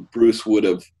Bruce would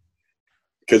have,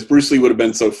 because Bruce Lee would have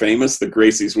been so famous, the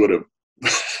Gracies would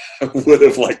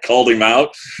have like called him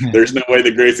out. There's no way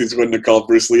the Gracies wouldn't have called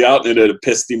Bruce Lee out, and it would have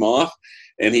pissed him off,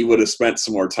 and he would have spent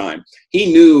some more time.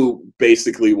 He knew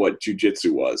basically what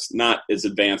jiu-jitsu was, not as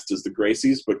advanced as the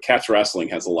Gracies, but catch wrestling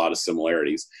has a lot of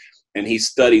similarities, and he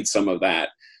studied some of that,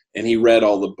 and he read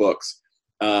all the books.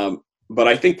 But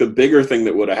I think the bigger thing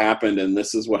that would have happened, and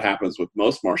this is what happens with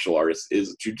most martial artists,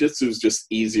 is jiu-jitsu is just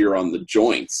easier on the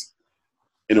joints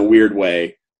in a weird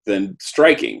way than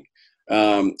striking.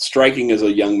 Striking is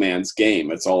a young man's game.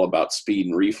 It's all about speed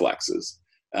and reflexes.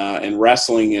 And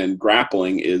wrestling and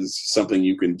grappling is something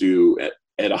you can do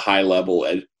at a high level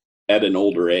at an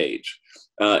older age.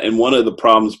 And one of the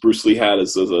problems Bruce Lee had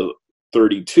as a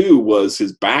 32 was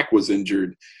his back was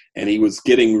injured, and he was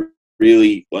getting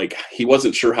really, he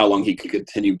wasn't sure how long he could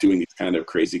continue doing these kind of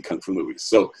crazy kung fu movies.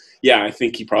 So yeah, I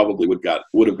think he probably would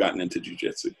have gotten into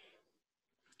jiu-jitsu.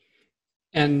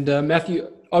 And Matthew,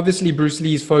 obviously Bruce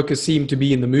Lee's focus seemed to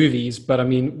be in the movies, but I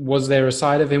mean, was there a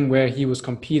side of him where he was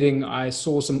competing? I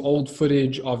saw some old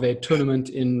footage of a tournament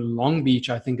in Long Beach,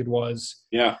 I think it was.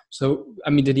 Yeah. So, I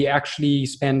mean, did he actually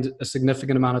spend a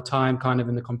significant amount of time kind of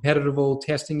in the competitive world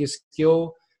testing his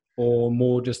skill, or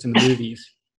more just in the movies?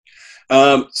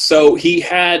 So he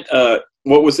had,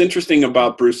 what was interesting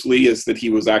about Bruce Lee is that he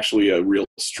was actually a real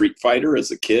street fighter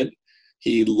as a kid.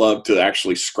 He loved to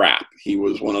actually scrap. He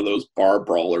was one of those bar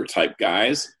brawler type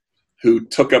guys who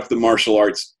took up the martial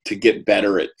arts to get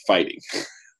better at fighting.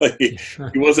 He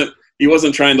wasn't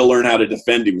trying to learn how to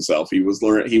defend himself. He was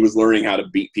learning how to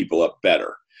beat people up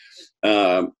better.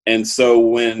 And so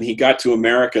when he got to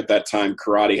America at that time,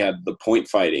 karate had the point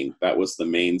fighting. That was the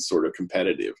main sort of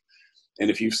competitive. And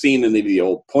if you've seen any of the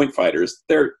old point fighters,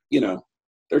 they're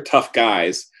tough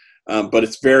guys, but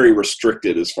it's very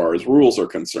restricted as far as rules are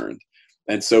concerned.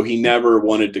 And so he never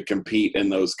wanted to compete in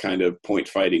those kind of point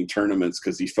fighting tournaments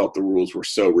because he felt the rules were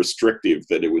so restrictive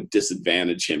that it would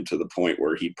disadvantage him to the point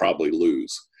where he'd probably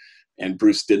lose. And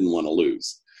Bruce didn't want to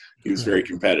lose. He was very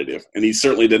competitive. And he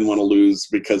certainly didn't want to lose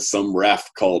because some ref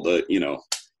called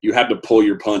you had to pull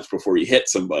your punch before you hit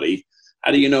somebody.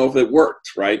 How do you know if it worked,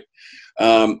 right?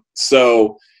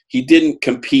 So he didn't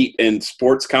compete in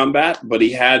sports combat, but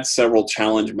he had several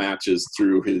challenge matches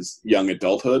through his young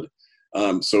adulthood.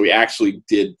 So he actually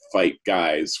did fight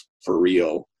guys for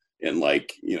real in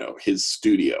his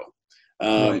studio.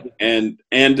 Right. And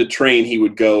to train, he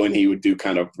would go and he would do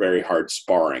kind of very hard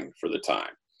sparring for the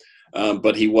time.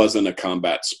 But he wasn't a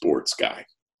combat sports guy.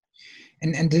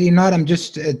 And did he not,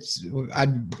 it's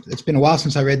been a while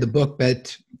since I read the book,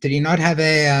 but did he not have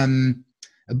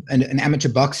an amateur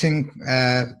boxing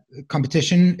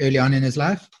competition early on in his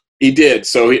life? He did.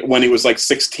 So when he was like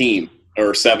 16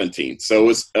 or 17, so it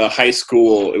was high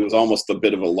school. It was almost a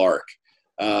bit of a lark,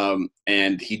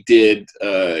 and he did.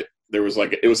 It was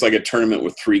like a tournament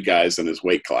with 3 guys in his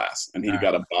weight class, and he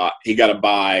got a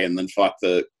bye, and then fought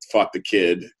the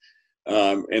kid.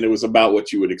 And it was about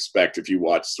what you would expect if you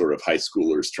watch sort of high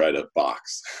schoolers try to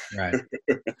box. Right.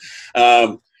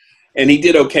 And he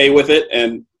did okay with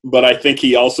it. But I think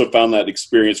he also found that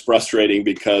experience frustrating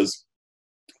because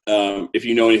if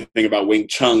you know anything about Wing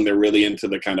Chun, they're really into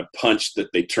the kind of punch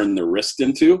that they turn their wrist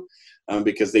into,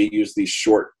 because they use these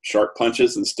short, sharp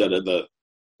punches instead of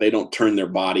they don't turn their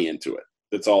body into it.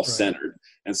 It's all centered.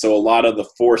 And so a lot of the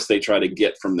force they try to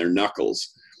get from their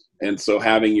knuckles. And so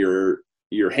having your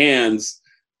hands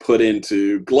put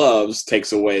into gloves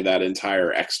takes away that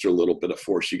entire extra little bit of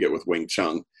force you get with Wing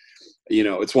Chun.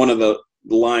 It's one of the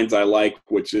lines I like,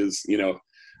 which is,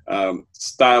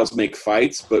 styles make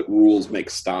fights, but rules make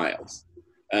styles.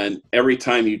 And every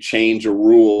time you change a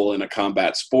rule in a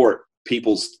combat sport,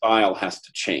 people's style has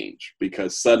to change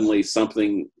because suddenly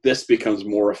this becomes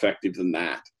more effective than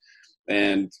that.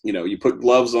 And, you put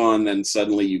gloves on, then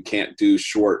suddenly you can't do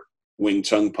short Wing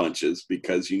Chun punches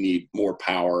because you need more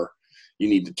power. You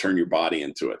need to turn your body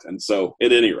into it. And so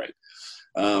at any rate,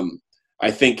 I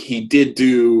think he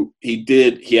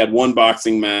had one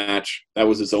boxing match. That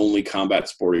was his only combat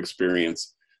sport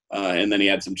experience. And then he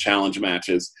had some challenge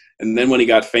matches. And then when he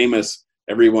got famous,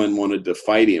 everyone wanted to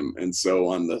fight him. And so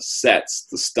on the sets,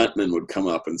 the stuntman would come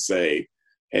up and say,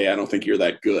 "Hey, I don't think you're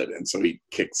that good." And so he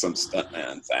kicked some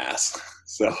stuntman's ass.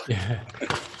 So yeah.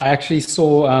 I actually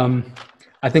saw,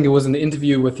 I think it was an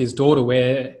interview with his daughter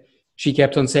where she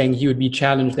kept on saying he would be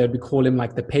challenged. They would call him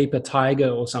like the paper tiger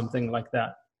or something like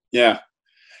that. Yeah.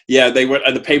 Yeah. They would,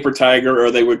 the paper tiger,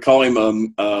 or they would call him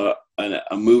a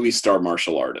movie star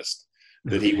martial artist.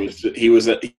 That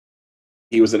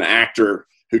he was an actor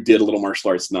who did a little martial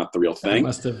arts, not the real thing. That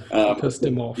must have pissed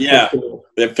him off. Yeah,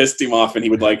 that pissed him off, and he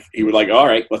would like, all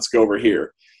right, let's go over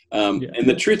here. And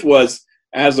the truth was,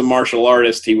 as a martial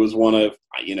artist, he was one of,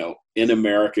 in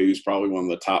America, he's probably one of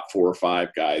the top 4 or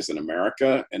 5 guys in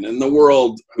America, and in the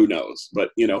world, who knows? But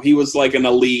he was like an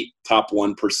elite top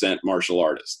 1% martial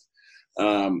artist,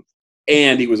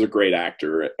 and he was a great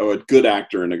actor, a good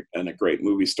actor, and a great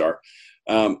movie star.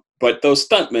 But those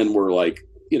stuntmen were like,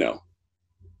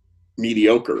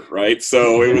 mediocre, right?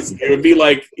 So it would be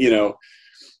like,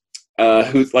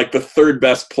 who's like the 3rd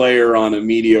best player on a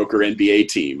mediocre NBA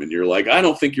team, and you're like, I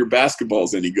don't think your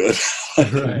basketball's any good.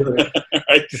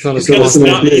 Right? You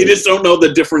just don't know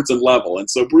the difference in level. And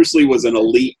so Bruce Lee was an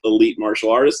elite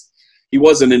martial artist. He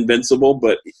wasn't invincible,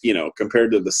 but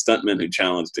compared to the stuntmen who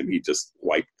challenged him, he just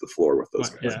wiped the floor with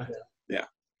those guys. Yeah.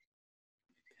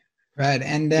 Right.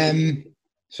 And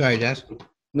sorry, Jazz.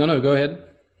 No, go ahead.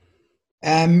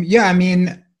 Yeah, I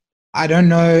mean, I don't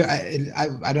know.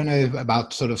 I don't know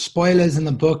about sort of spoilers in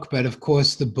the book, but of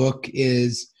course the book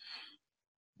is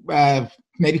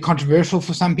maybe controversial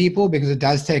for some people because it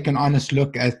does take an honest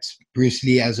look at Bruce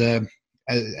Lee as in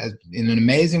an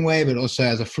amazing way, but also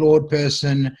as a flawed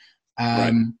person,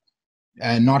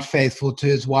 not faithful to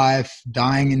his wife,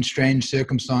 dying in strange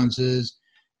circumstances,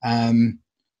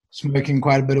 smoking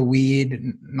quite a bit of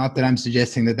weed. Not that I'm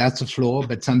suggesting that that's a flaw,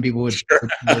 but some people would. Sure.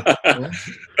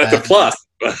 That's a plus.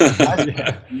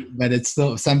 But it's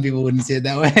still, some people wouldn't see it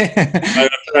that way. That's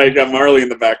right. You got Marley in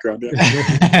the background.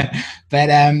 Yeah. But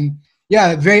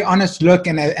yeah, very honest look,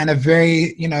 and a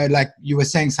very, like you were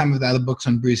saying, some of the other books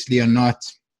on Bruce Lee are not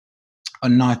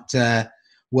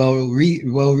well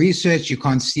researched. You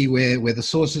can't see where the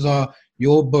sources are.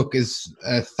 Your book is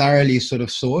thoroughly sort of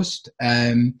sourced.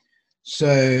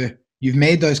 So you've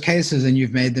made those cases and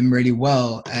you've made them really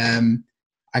well.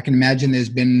 I can imagine there's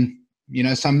been,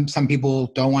 some people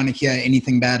don't want to hear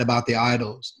anything bad about their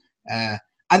idols.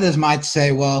 Others might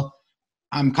say, well,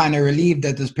 I'm kind of relieved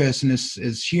that this person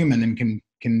is human and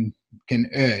can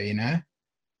err,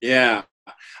 Yeah.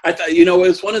 I thought, it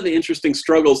was one of the interesting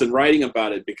struggles in writing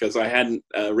about it because I hadn't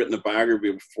written a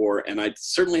biography before, and I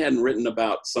certainly hadn't written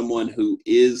about someone who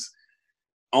is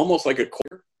almost like a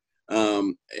core.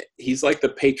 He's like the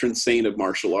patron saint of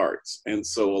martial arts. And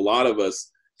so a lot of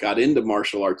us got into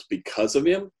martial arts because of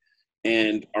him,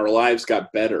 and our lives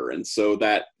got better. And so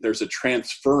that there's a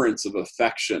transference of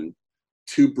affection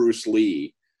to Bruce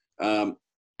Lee.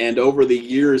 And over the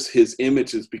years, his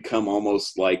image has become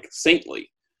almost like saintly.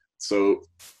 So,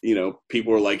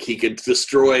 people are like, he could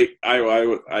destroy.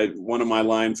 One of my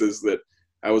lines is that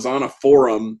I was on a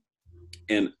forum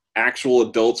and actual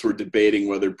adults were debating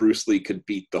whether Bruce Lee could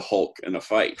beat the Hulk in a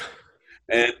fight.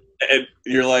 and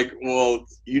you're like, well,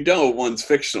 you know, one's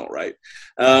fictional, right?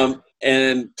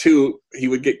 And two, he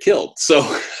would get killed. So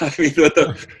I mean, but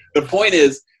the point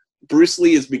is, Bruce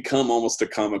Lee has become almost a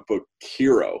comic book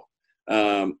hero.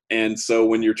 And so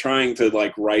when you're trying to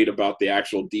like write about the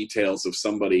actual details of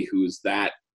somebody who's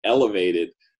that elevated,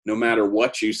 no matter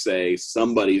what you say,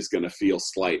 somebody's going to feel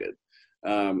slighted.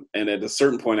 And at a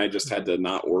certain point, I just had to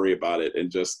not worry about it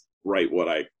and just write what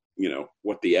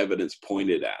what the evidence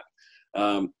pointed at.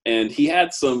 And he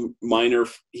had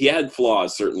he had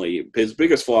flaws, certainly. His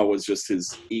biggest flaw was just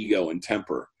his ego and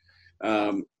temper.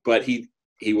 But he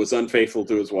was unfaithful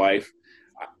to his wife.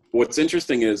 What's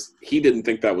interesting is he didn't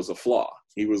think that was a flaw.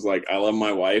 He was like, I love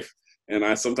my wife,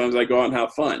 and sometimes I go out and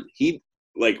have fun.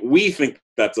 We think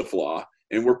that's a flaw.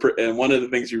 And one of the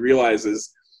things you realize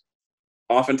is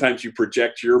oftentimes you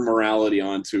project your morality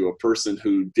onto a person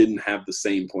who didn't have the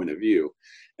same point of view.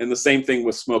 And the same thing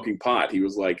with smoking pot. He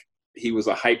was a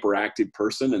hyperactive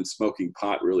person, and smoking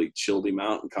pot really chilled him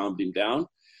out and calmed him down.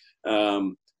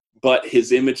 But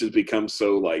his image has become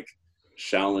so like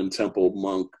Shaolin Temple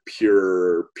monk,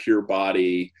 pure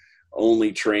body,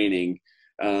 only training.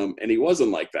 And he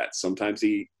wasn't like that. Sometimes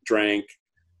he drank,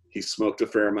 he smoked a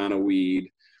fair amount of weed,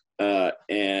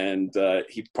 and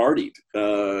he partied.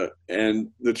 And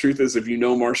the truth is, if you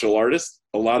know martial artists,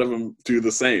 a lot of them do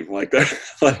the same. Like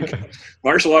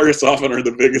martial artists often are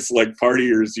the biggest like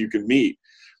partiers you can meet,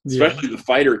 especially the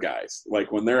fighter guys.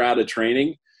 Like when they're out of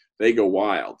training, they go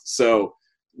wild. So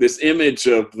this image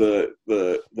of the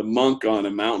monk on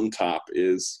a mountaintop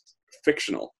is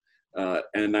fictional.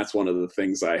 And that's one of the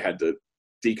things I had to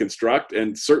deconstruct.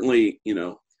 And certainly,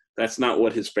 that's not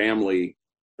what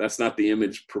that's not the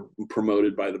image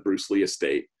promoted by the Bruce Lee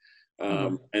estate.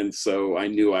 And so I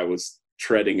knew I was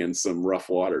treading in some rough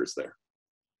waters there.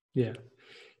 Yeah.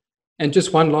 And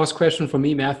just one last question for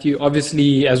me, Matthew.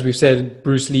 Obviously, as we've said,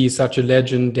 Bruce Lee is such a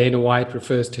legend. Dana White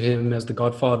refers to him as the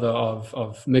godfather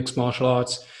of mixed martial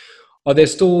arts. Are there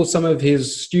still some of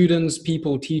his students,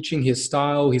 people teaching his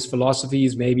style, his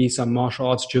philosophies, maybe some martial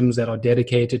arts gyms that are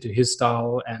dedicated to his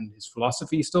style and his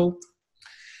philosophy still?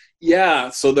 Yeah,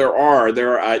 so there are,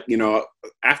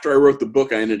 after I wrote the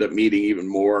book, I ended up meeting even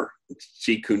more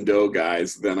Jeet Kune Do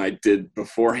guys than I did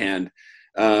beforehand.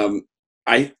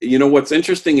 What's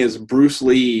interesting is Bruce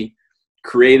Lee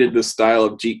created the style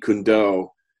of Jeet Kune Do,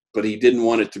 but he didn't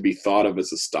want it to be thought of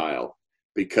as a style,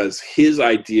 because his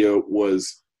idea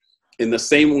was, in the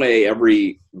same way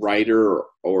every writer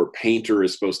or painter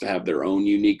is supposed to have their own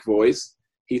unique voice,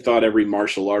 he thought every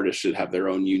martial artist should have their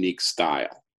own unique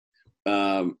style.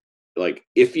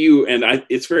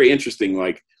 It's very interesting,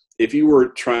 like if you were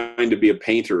trying to be a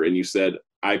painter and you said,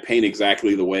 I paint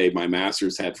exactly the way my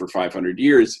masters had for 500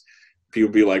 years, people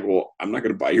would be like, well, I'm not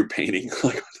going to buy your painting.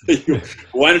 Like,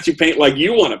 why don't you paint like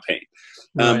you want to paint?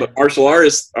 Right. But martial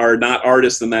artists are not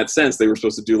artists in that sense. They were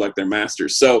supposed to do like their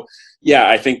masters. So yeah,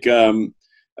 I think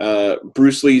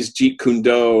Bruce Lee's Jeet Kune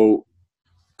Do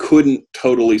couldn't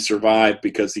totally survive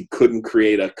because he couldn't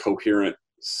create a coherent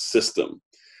system.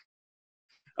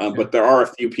 But there are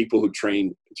a few people who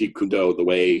train Jeet Kune Do the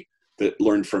way that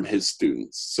learned from his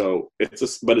students. So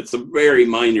it's a very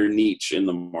minor niche in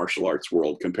the martial arts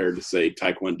world compared to, say,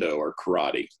 Taekwondo or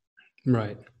karate.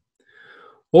 Right.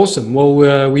 Awesome. Well,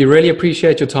 we really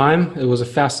appreciate your time. It was a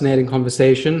fascinating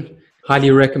conversation.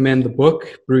 Highly recommend the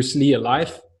book, Bruce Lee, A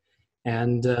Life.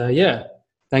 And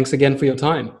thanks again for your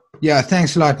time. Yeah,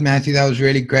 thanks a lot, Matthew. That was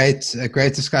really great. A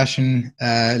great discussion.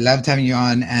 Loved having you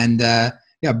on. And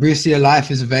Bruce Lee, A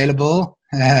Life is available.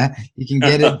 You can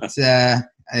get it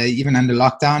even under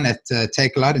lockdown at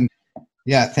Take A Lot. And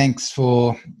thanks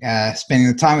for spending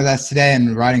the time with us today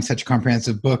and writing such a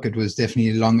comprehensive book. It was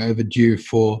definitely long overdue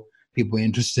for people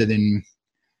interested in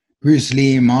Bruce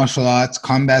Lee, martial arts,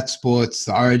 combat sports,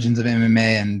 the origins of MMA,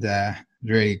 and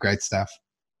really great stuff.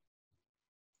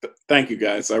 Thank you,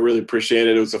 guys. I really appreciate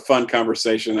it. It was a fun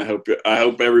conversation. I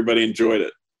hope everybody enjoyed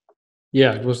it.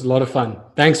 Yeah, it was a lot of fun.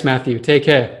 Thanks, Matthew. Take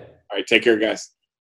care. All right, take care, guys.